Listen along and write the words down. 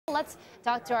Let's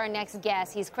talk to our next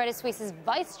guest. He's Credit Suisse's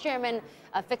Vice Chairman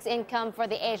of Fixed Income for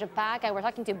the Asia Pac. We're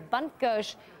talking to Bunt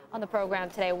Ghosh on the program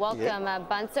today. Welcome,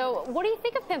 Bunt. So what do you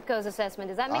think of PIMCO's assessment?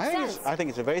 Does that make sense? I think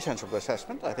it's a very sensible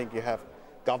assessment. I think you have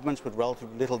governments with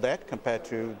relatively little debt compared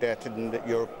to debt in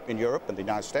Europe and the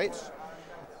United States.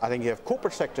 I think you have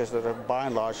corporate sectors that are by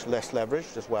and large less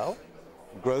leveraged as well.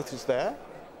 Growth is there.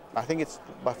 I think it's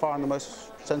by far the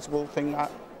most sensible thing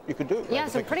you could do. Yeah,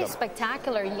 some pretty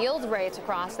spectacular yield rates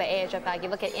across the Asia Pac. You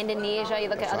look at Indonesia, you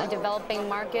look at other developing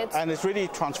markets. And it's really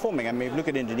transforming. I mean, if you look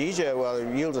at Indonesia, well,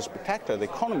 the yields are spectacular. The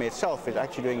economy itself is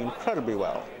actually doing incredibly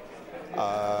well.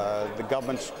 The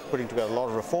government's putting together a lot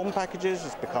of reform packages.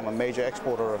 It's become a major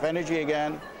exporter of energy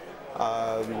again.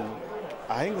 I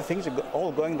think the things are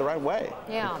all going the right way.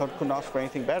 Yeah. We couldn't ask for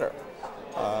anything better.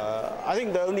 I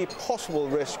think the only possible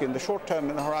risk in the short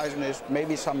term in the horizon is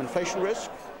maybe some inflation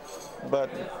risk.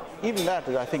 But even that,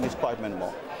 I think, is quite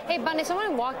minimal. Hey, Bunny,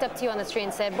 someone walked up to you on the street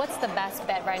and said, what's the best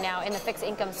bet right now in the fixed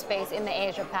income space in the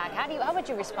Asia Pac? How would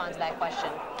you respond to that question?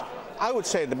 I would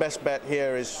say the best bet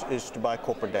here is to buy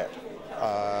corporate debt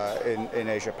in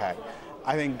Asia Pac.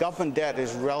 I think government debt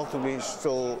is relatively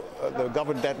still, the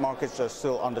government debt markets are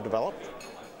still underdeveloped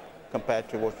compared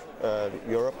to what,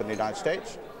 Europe and the United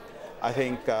States. I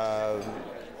think,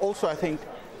 also I think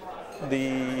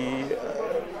the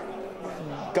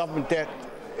government debt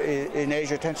in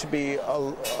Asia tends to be a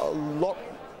lot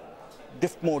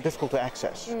more difficult to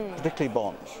access, particularly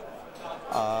bonds.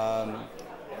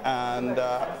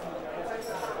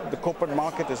 The corporate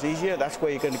market is easier. That's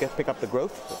where you're going to pick up the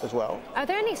growth as well. Are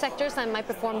there any sectors that might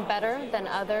perform better than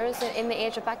others in the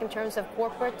Asia Pac in terms of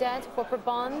corporate debt, corporate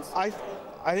bonds? I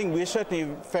think we're certainly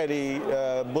fairly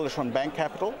bullish on bank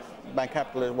capital. Bank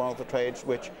capital is one of the trades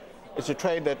which is a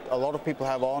trade that a lot of people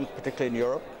have on, particularly in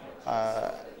Europe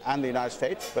and the United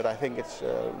States, but I think it's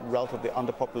a relatively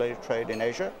underpopulated trade in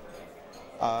Asia.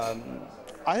 I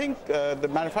think the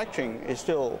manufacturing is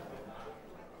still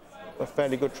a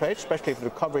fairly good trade, especially if the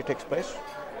recovery takes place.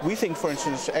 We think, for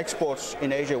instance, exports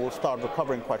in Asia will start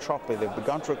recovering quite sharply. They've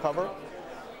begun to recover.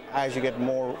 As you get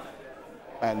more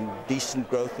and decent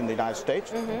growth in the United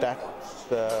States,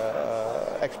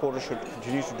 exporters should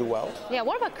continue to do well. Yeah,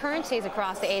 what about currencies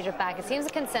across the Asia Pac? It seems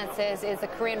the consensus is the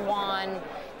Korean won,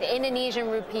 the Indonesian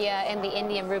rupiah, and the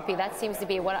Indian rupee. That seems to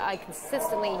be what I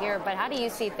consistently hear, but how do you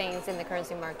see things in the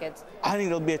currency markets? I think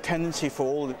there'll be a tendency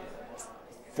for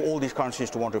all these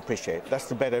currencies to want to appreciate. That's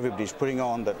the bet everybody's putting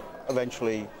on, that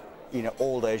eventually,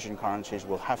 all the Asian currencies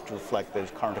will have to reflect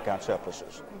those current account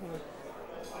surpluses.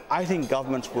 I think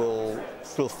governments will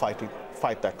still fight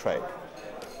that trade.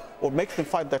 What makes them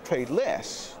fight that trade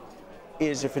less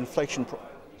is if inflation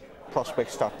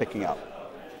prospects start picking up.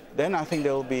 Then I think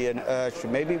there will be an urge to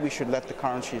maybe we should let the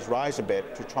currencies rise a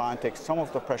bit to try and take some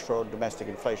of the pressure on domestic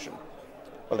inflation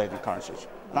related currencies.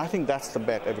 And I think that's the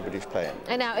bet everybody's playing.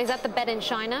 And now, is that the bet in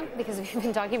China? Because we've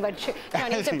been talking about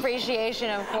Chinese appreciation,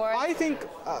 of course. I think,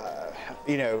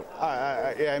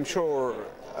 I'm sure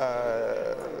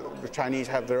the Chinese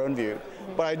have their own view,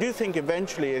 but I do think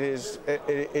eventually it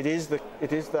is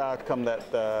the outcome that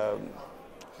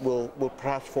will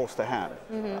perhaps force the hand.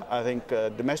 I think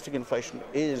domestic inflation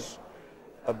is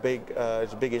a big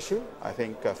issue. I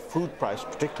think food price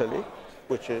particularly,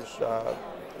 which is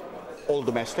all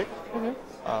domestic.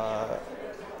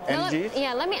 Energy.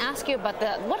 Let me ask you about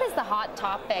what is the hot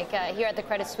topic here at the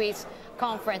Credit Suisse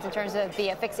conference in terms of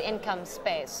the fixed income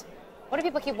space? What do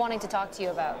people keep wanting to talk to you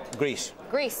about? Greece.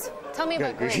 Greece. Tell me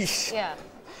about Greece. Yeah.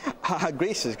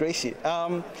 Greece is greasy.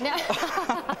 Now,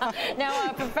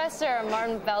 Professor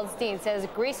Martin Feldstein says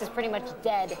Greece is pretty much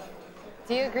dead.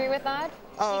 Do you agree with that?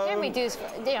 You can reduce,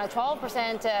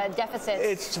 12% deficits.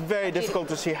 It's very difficult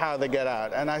to see how they get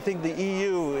out, and I think the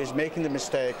EU is making the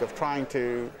mistake of trying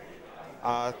to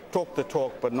talk the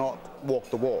talk but not walk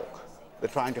the walk. They're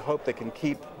trying to hope they can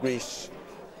keep Greece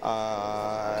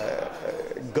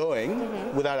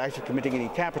going without actually committing any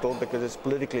capital, because it's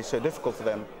politically so difficult for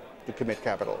them to commit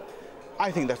capital.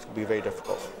 I think that's going to be very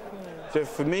difficult. So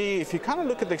for me, if you kind of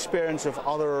look at the experience of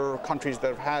other countries that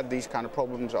have had these kind of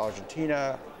problems,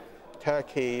 Argentina,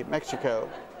 Turkey, Mexico,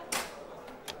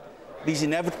 these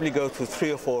inevitably go through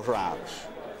 3 or 4 rounds.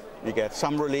 You get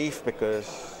some relief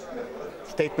because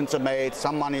statements are made,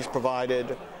 some money is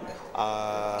provided,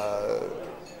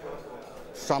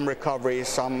 some recovery,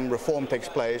 some reform takes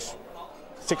place.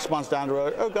 6 months down the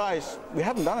road, oh guys, we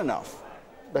haven't done enough.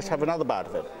 Let's have another bout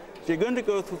of it. So you're going to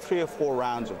go through 3 or 4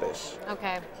 rounds of this.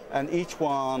 Okay. And each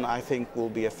one, I think, will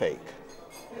be a fake.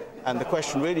 And the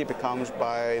question really becomes,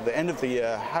 by the end of the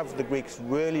year, have the Greeks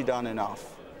really done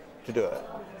enough to do it?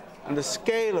 And the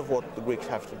scale of what the Greeks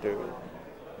have to do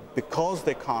because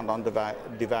they can't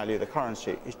devalue the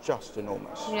currency, is just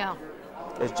enormous. Yeah.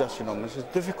 It's just enormous.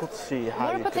 It's difficult to see how.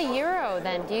 What about the euro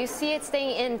then? Do you see it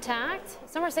staying intact?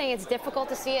 Some are saying it's difficult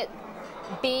to see it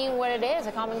being what it is,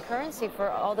 a common currency for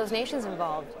all those nations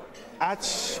involved.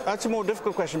 That's a more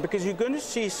difficult question, because you're going to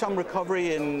see some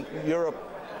recovery in Europe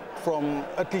from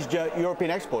at least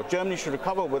European export. Germany should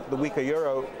recover with the weaker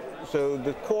euro, so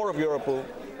the core of Europe will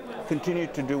continue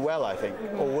to do well, I think,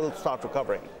 or will start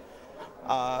recovering.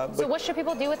 So what should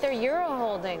people do with their euro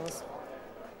holdings?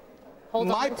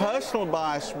 My personal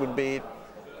bias would be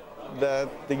that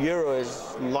the euro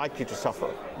is likely to suffer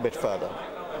a bit further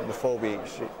before we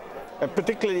see. And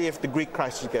particularly if the Greek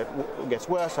crisis gets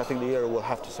worse, I think the euro will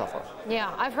have to suffer.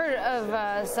 Yeah, I've heard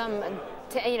of some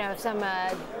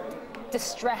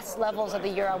distress levels of the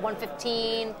euro,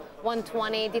 115,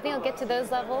 120. Do you think it'll get to those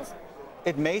levels?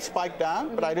 It may spike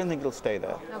down, but I don't think it'll stay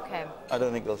there. Okay. I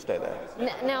don't think it'll stay there.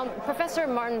 Now, Professor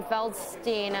Martin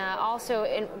Feldstein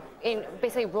also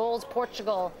basically rolls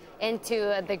Portugal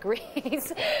into the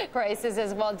Greece crisis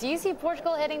as well. Do you see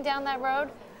Portugal heading down that road?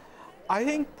 I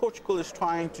think Portugal is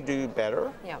trying to do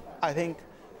better. Yeah. I think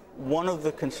one of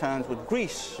the concerns with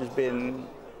Greece has been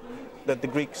that the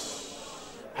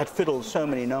Greeks had fiddled so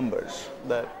many numbers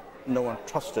that no one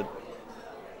trusted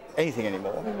anything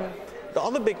anymore. The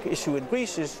other big issue with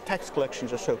Greece is tax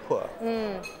collections are so poor.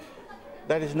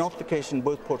 That is not the case in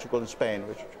both Portugal and Spain,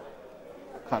 which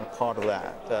are kind of part of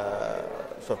that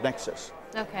sort of nexus.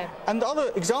 Okay. And the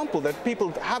other example that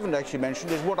people haven't actually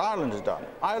mentioned is what Ireland has done.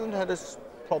 Ireland had a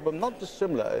problem not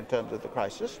dissimilar in terms of the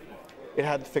crisis. It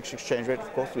had the fixed exchange rate,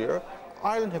 of course, the euro.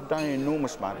 Ireland have done an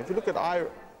enormous amount. If you look at the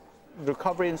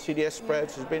recovery in CDS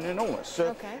spreads has been enormous.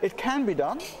 So it can be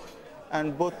done,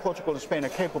 and both Portugal and Spain are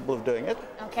capable of doing it.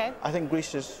 Okay. I think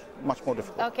Greece is much more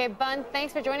difficult. Okay, Bunt,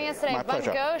 thanks for joining us today. My Bunt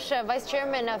pleasure. Ghosh, Vice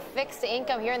Chairman of Fixed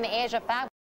Income here in the Asia Pac.